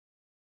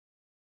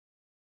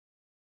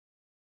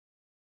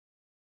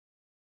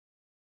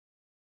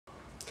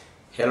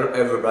Hello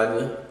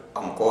everybody,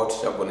 I'm Coach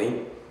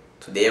Shaboni.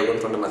 Today we're going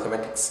to run the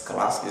mathematics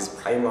class is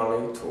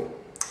primarily 2.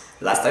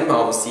 Last time we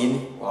have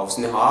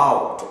seen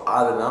how to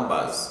add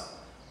numbers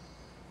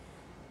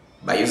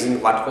by using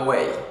vertical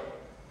way.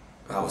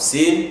 We have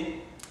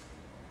seen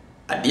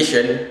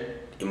addition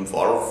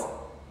involve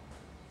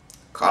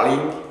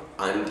culling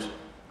and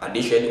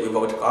addition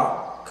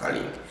without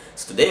culling.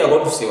 So today we're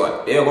going to see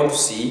what? Today we're going to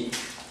see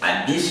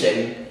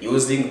addition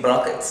using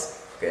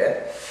brackets.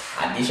 Okay?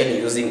 Addition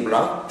using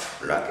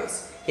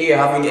brackets. Here you're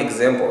having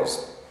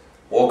examples.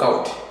 Work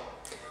out.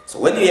 So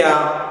when we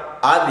are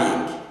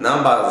adding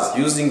numbers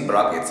using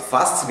brackets,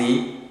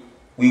 firstly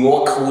we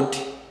work out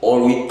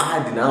or we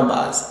add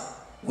numbers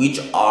which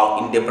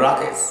are in the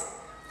brackets.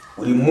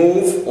 We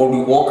remove or we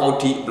work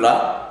out the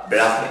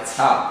brackets.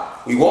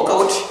 How? We work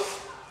out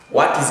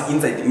what is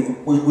inside.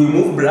 We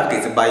remove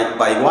brackets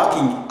by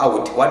working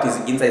out what is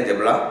inside the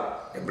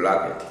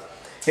bracket.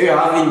 Here we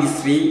are having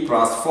this 3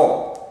 plus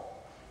 4.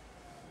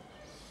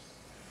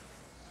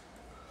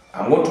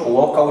 I'm going to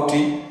work out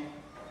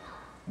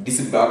this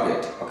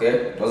bracket,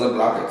 okay? Those are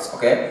brackets,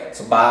 okay?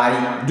 So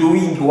by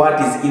doing what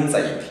is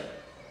inside,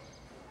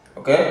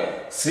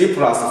 okay? 3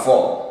 plus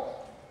 4.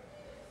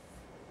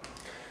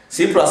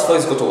 3 plus 4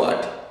 is equal to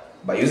what?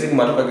 By using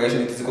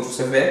multiplication, it is equal to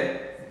 7.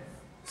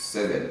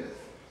 7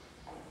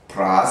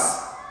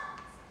 plus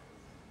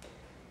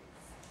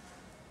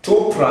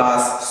 2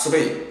 plus 3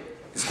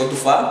 is equal to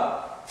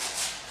 5.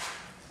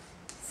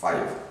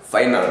 5.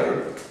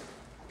 Finally,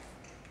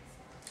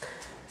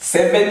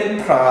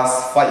 7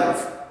 plus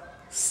 5.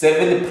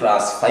 7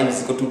 plus 5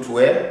 is equal to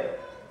 12.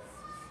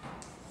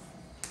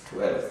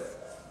 12.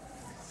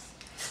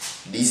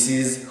 This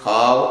is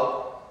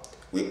how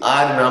we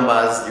add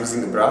numbers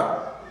using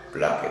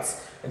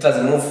brackets. Let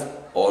us move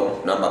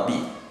on number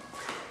B.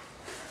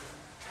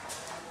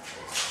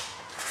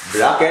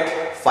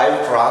 Bracket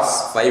 5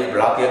 plus 5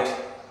 bracket,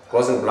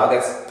 closing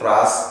brackets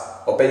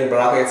plus opening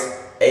brackets,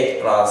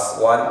 8 plus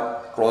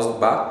 1 closed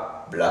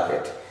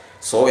bracket.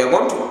 So we are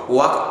going to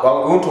work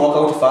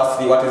out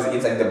firstly what is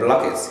inside the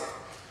brackets.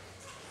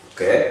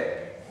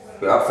 Okay,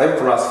 we have 5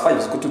 plus 5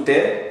 is equal to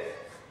 10.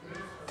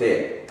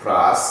 10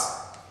 plus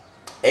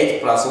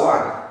 8 plus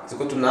 1 is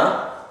equal to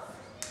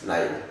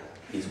 9.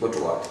 Is equal to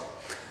what?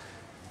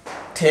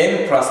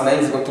 10 plus 9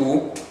 is equal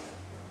to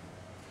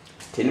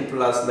 10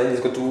 plus 9 is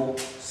equal to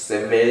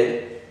 7.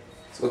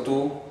 Is equal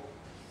to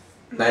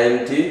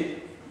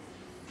 19.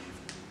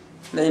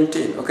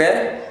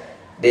 Okay.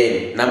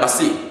 Then number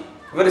C.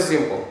 Very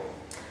simple.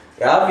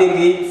 We are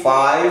having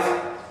 5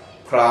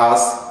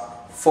 plus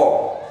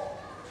 4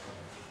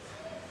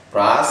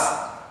 plus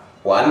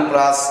 1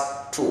 plus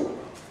 2.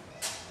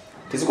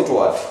 It is equal to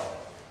what?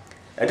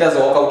 Let us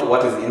work out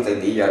what is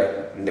inside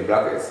here in the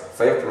brackets.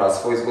 5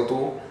 plus 4 is equal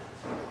to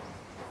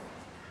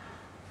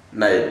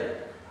 9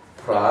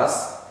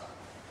 plus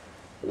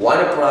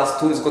 1 plus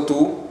 2 is equal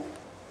to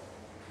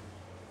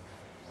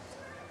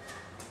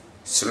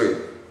 3.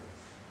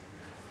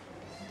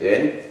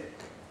 Then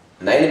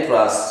 9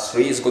 plus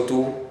 3 is equal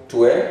to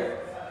 12.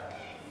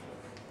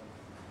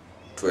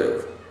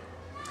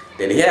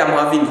 Then here I'm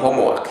having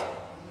homework.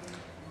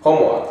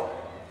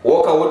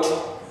 Work out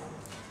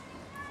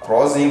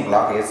closing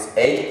brackets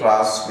 8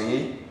 plus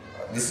 3.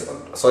 This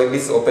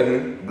is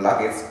open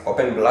brackets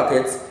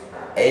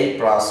 8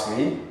 plus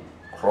 3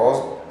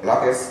 close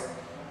brackets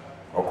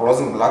or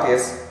closing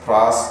brackets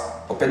plus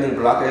opening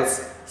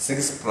brackets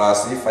 6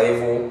 plus 3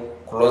 5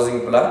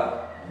 closing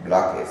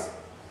brackets.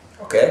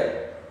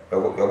 Okay,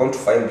 we're going to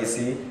find this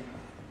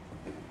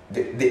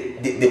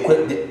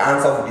the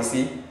answer of this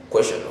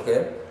question.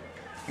 Okay,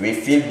 we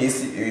fill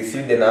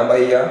the number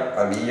here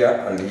and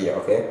here and here.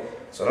 Okay,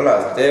 so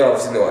today you have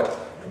seen what?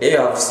 Today you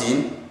have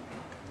seen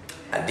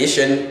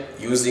addition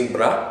using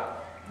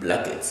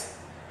brackets.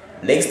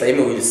 Next time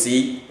we will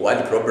see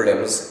what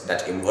problems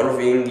that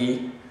involving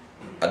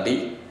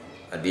the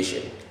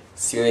addition.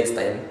 See you next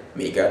time.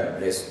 May God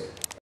bless you.